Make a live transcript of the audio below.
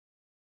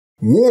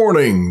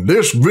Warning,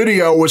 this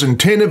video is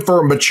intended for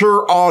a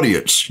mature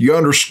audience. You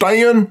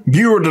understand?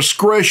 Viewer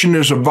discretion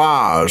is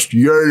advised.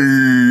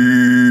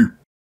 Yay!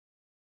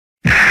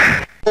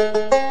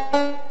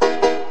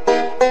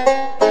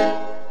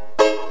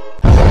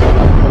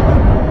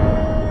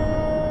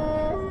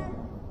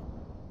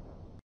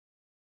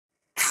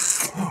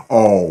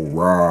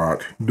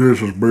 Alright,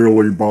 this is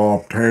Billy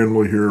Bob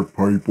Tanley here,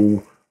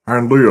 people,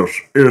 and this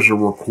is a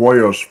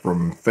request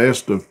from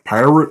Festive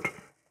Parrot,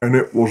 and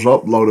it was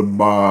uploaded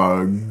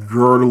by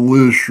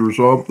Gertilish or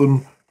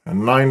something,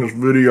 and the name of this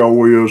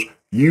video is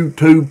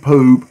YouTube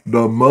Poop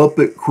the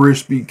Muppet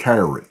Crispy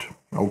Carrot.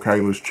 Okay,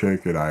 let's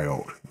check it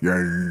out.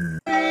 Yay!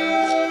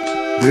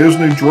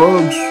 Disney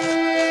drugs?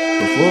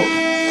 The fuck?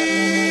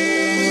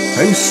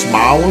 He's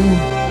smiling?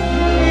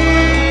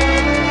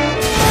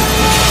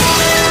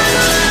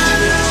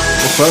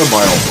 What's that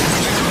about?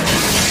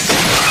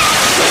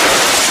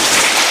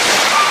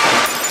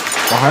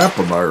 What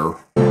happened there?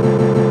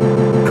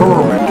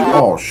 Kermit.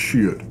 Oh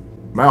shit.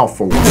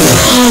 Mouthful.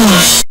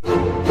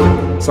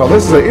 So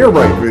this is an ear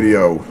rape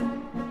video.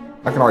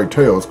 I can already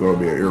tell it's going to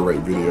be an ear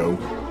rape video.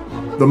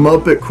 The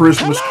Muppet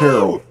Christmas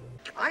Carol.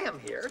 I am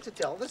here to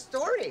tell the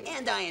story.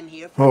 And I am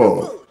here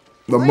for the food.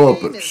 The My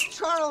Muppets. name is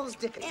Charles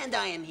Dickens. And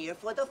I am here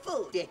for the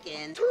food,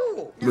 Dickens.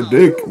 Two. The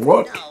dick.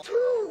 What? No.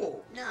 Two.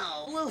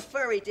 No. Blue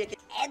furry Dickens.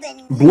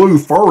 Blue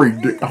furry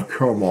dick. Oh,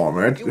 come on,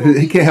 man.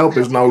 He can't help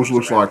his nose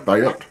looks like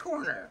that.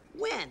 Corner.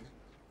 When?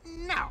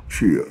 Now.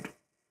 Shit.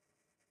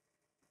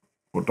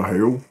 What the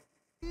hell?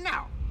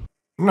 Now.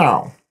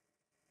 No.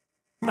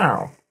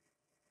 No.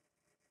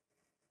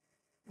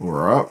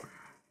 Alright.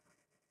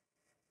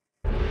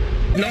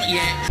 Not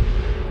yet.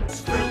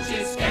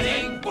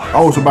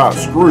 Oh, it's about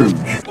Scrooge.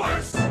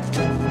 Worse.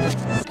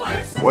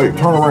 Wait,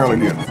 turn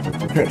around again.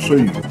 I can't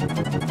see you.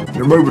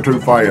 You're moving too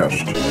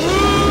fast.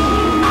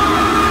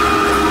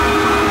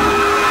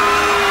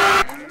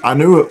 I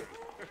knew it.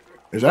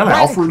 Is that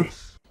Alfred?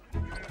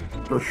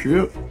 Oh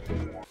shit.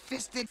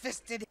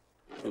 Fisted.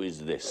 Who is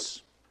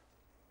this?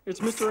 It's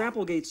Mr.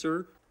 Applegate,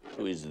 sir.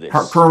 Who is this?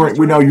 Kermit,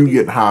 we know you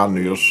get high on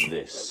this.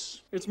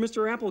 This. It's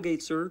Mr.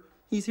 Applegate, sir.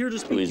 He's here to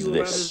speak Who to is you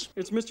about this? his...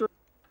 It's Mr.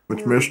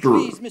 It's Mr.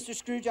 Please, Mr.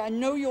 Scrooge, I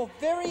know you're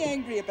very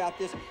angry about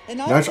this. And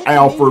That's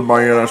Alfred,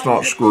 man. That's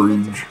not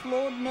Scrooge.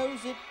 Lord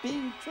knows it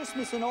being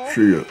Christmas and all.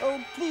 Shit.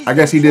 Oh, please, I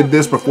guess he did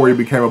this please, before he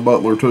became a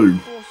butler, too.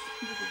 Of course,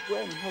 little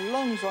Gwen, her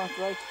lungs aren't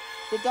right.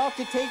 The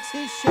doctor takes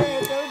his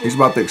share, though. He's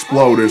about to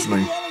explode, isn't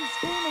he?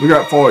 Look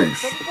at that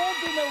face. But it won't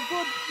do no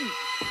good,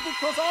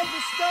 because I'm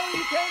the stone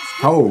you can't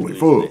skip. Holy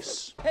fuck.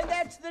 This. And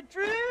that's the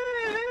truth.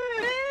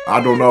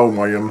 I don't know,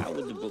 man. How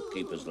would the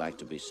bookkeepers like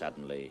to be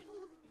suddenly?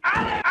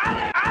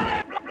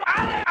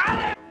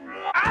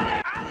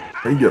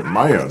 He get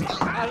mad.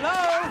 Hello?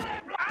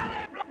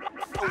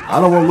 I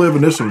don't want to live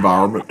in this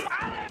environment.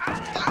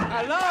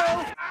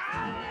 Hello?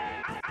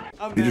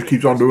 He just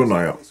keeps on doing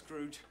that.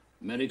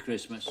 Merry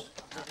Christmas.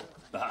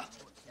 Bah.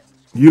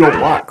 You don't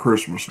like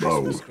Christmas,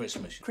 though.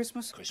 Christmas.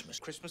 Christmas? Christmas.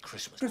 Christmas.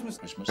 Christmas.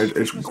 Christmas.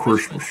 It's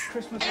Christmas.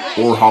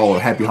 Or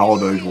Happy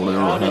Holidays, whatever.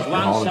 How does Happy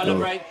one Holidays.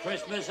 celebrate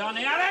Christmas on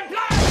the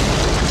unemployed?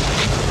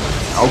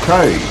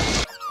 Okay.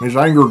 His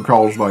anger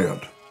caused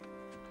that.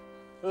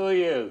 Who are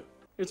you?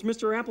 It's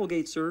Mr.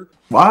 Applegate, sir.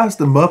 Why is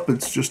the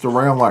Muppets just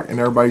around like, and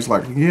everybody's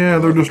like, yeah,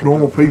 they're just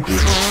normal people.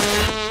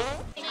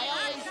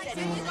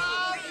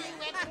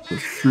 But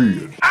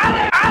shit.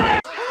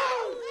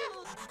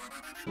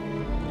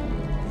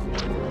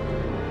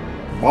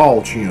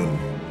 Ball chin.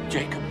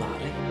 Jacob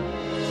Marley.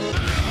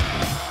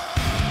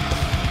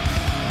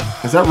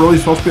 Is that really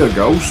supposed to be a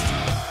ghost?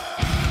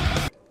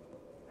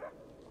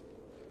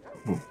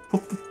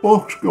 What the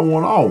fuck's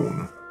going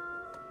on?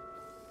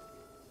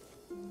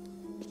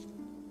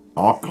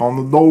 Knock on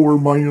the door,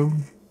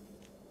 man.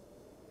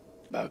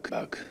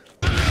 Bug.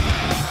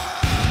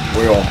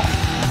 Well,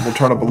 we'll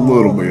turn up a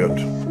little bit.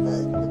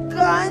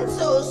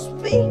 Gonzo,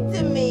 speak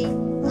to me.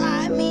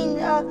 I mean,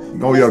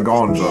 Oh yeah,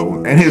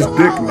 Gonzo. And his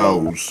dick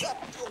nose.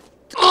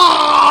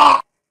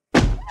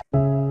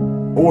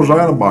 What was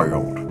that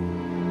about?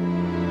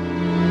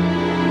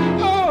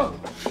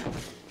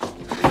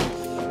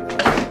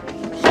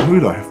 Who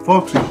the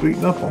fuck's he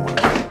beating up on?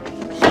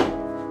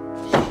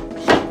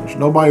 There's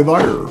nobody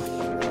there.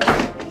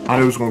 I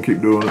knew he was gonna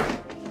keep doing it.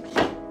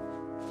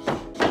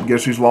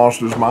 Guess he's lost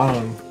his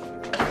mind.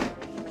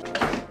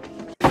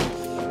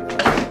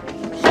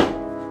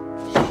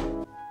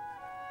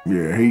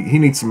 Yeah, he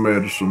needs some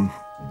medicine.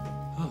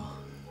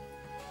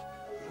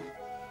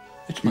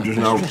 It's You my just best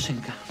know. dressing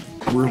gown.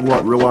 We're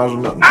what,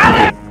 realizing nothing.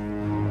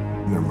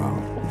 Never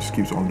mind. He just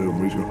keeps on doing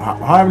what he's going.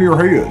 High in your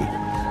head.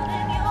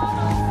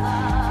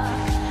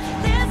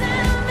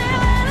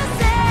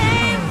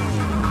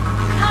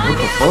 What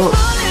the fuck?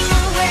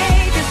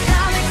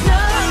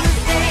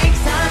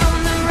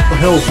 What the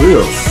hell's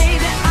this?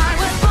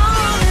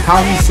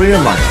 How's he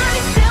seeing that?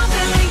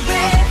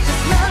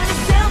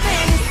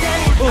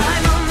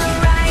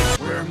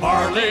 We're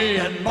Marley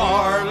and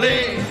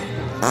Marley.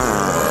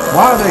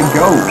 Why are they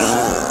ghosts?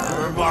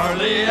 We're Marley.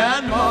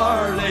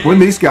 When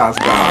these guys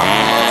die,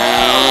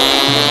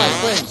 My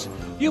friends,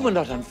 you were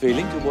not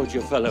unfeeling towards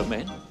your fellow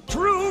men.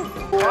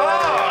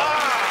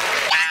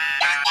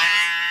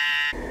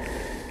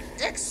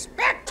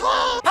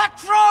 Expecto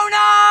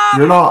Patronum!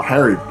 you're not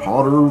Harry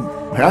Potter.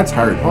 That's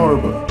Harry Potter,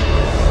 but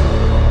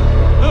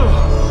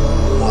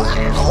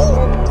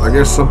I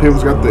guess some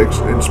people's got the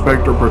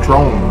Inspector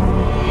Patron.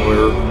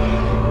 Where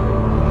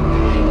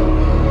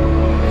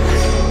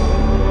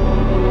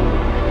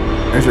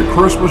is it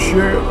Christmas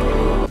yet?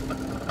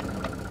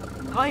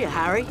 Hiya,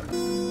 Harry.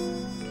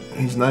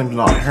 His name's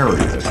not Harry.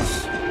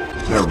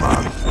 It's never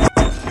mind.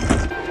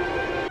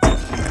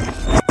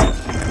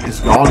 Is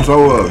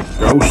Gonzo a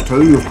ghost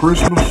too of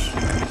Christmas?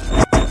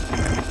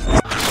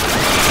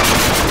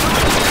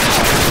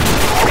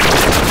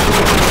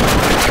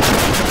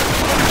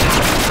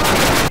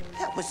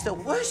 That was the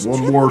worst One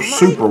trip more of my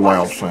super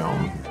loud life.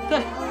 sound.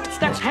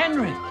 That's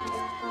Henry.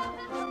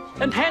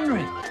 And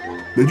Henry.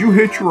 Did you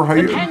hit your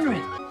And head?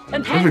 Henry.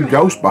 And There's a Henry.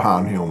 ghost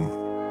behind him.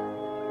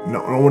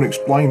 No one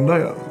explained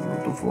that.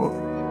 What the fuck?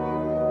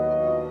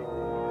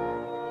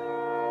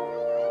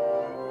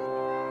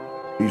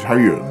 These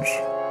heads.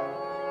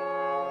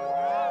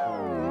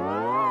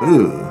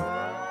 Ugh.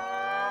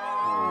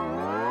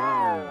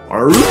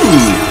 Arrgh.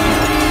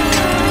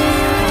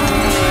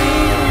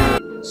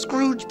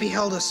 Scrooge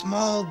beheld a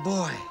small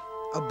boy,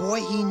 a boy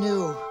he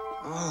knew,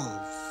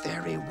 oh,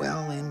 very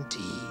well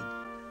indeed.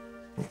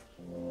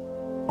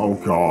 Oh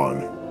God.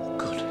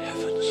 Good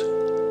heavens.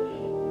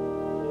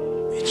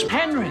 It's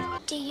Henry.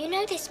 Do you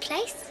know this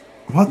place?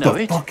 What No,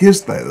 the it- fuck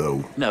is that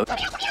though? No.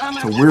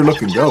 It's a weird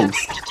looking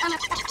ghost.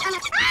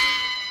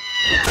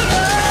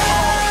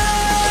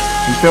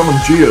 He's filming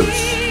jizz.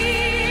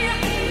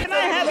 Can I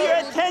have your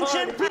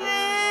attention, please?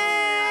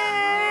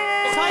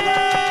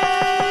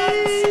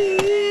 Silence!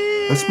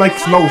 This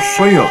makes no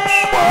sense.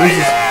 This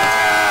is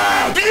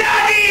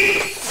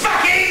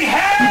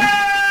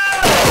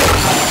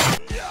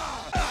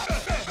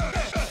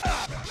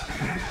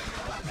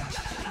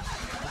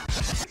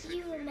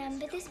You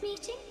remember this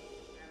meeting?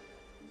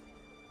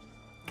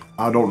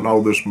 I don't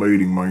know this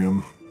meeting,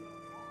 man.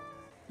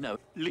 No.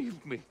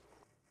 Leave me.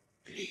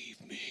 Leave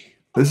me.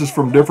 This is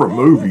from different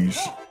movies.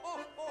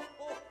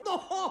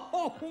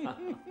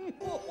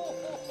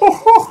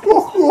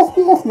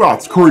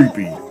 That's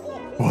creepy.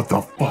 What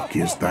the fuck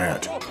is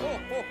that?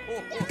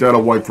 Get that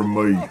away from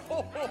me.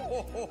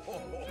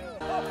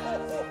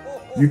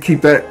 You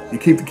keep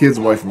the kids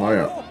away from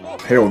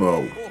that. Hell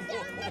no.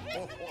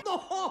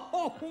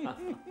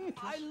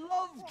 I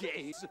love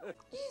gays.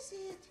 Is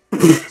it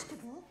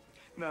vegetable?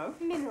 No.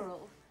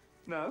 Mineral?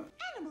 No.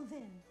 Animal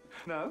then?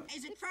 No.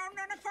 Is it found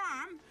on a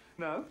farm?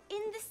 No.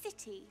 In the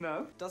city?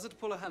 No. Does it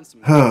pull a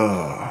handsome?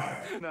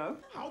 No.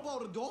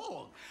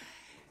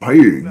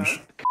 Pigs.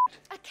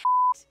 A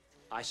cat?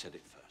 I said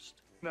it first.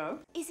 No.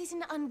 Is it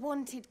an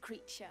unwanted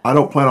creature? I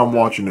don't plan on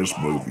watching this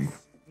movie.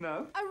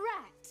 No. A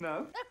rat? No.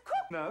 A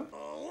cook? No.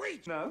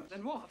 No.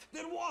 Then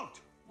what?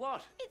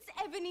 What? It's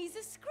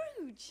Ebenezer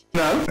Scrooge.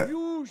 No.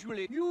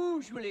 Usually.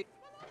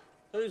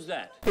 Who's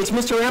that? It's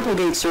Mr.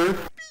 Applegate, sir.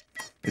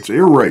 It's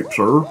ear rape,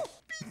 sir.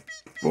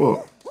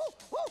 Fuck.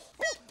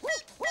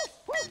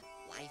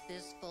 Life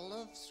is full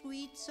of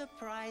sweet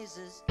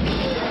surprises.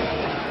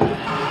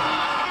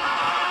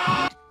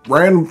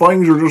 Random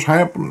things are just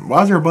happening.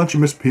 Why is there a bunch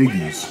of Miss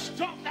Piggies?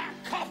 Stop that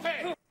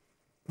coffee!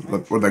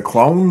 Were they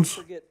clones?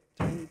 Forget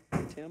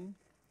Tim.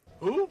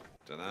 Who?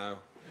 Dunno.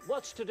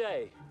 What's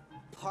today?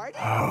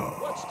 Pardon?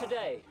 What's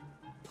today?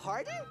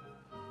 Pardon?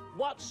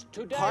 What's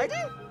today?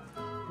 Pardon?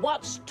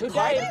 What's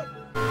today?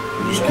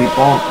 Just keep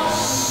on.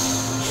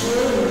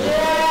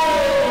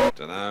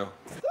 Dunno.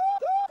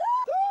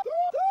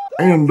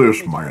 And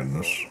this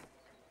madness.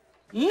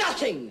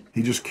 Nothing.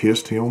 He just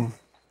kissed him.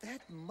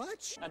 That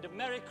much? And a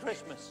Merry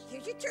Christmas.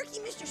 Here's your turkey,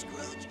 Mr.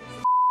 Scrooge.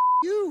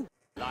 You.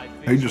 Life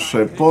He is just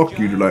like said a fuck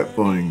you to journey. that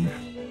thing.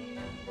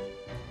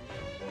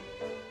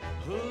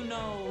 Who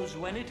knows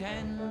when it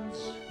ends?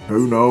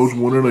 Who knows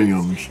when it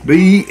ends?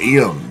 The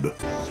end.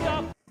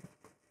 Stop!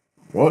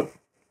 What?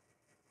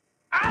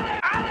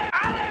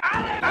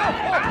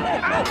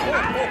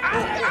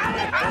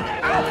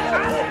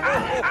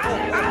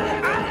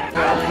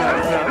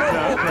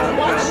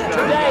 What's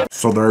today?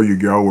 So there you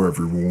go,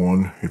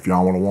 everyone. If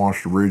y'all want to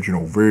watch the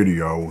original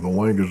video, the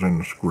link is in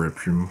the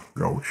description.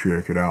 Go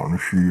check it out and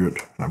shit.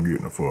 I'm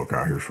getting the fuck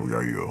out here, so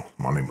yeah.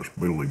 My name is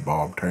Billy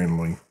Bob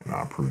Tanley, and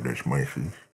I approve this message.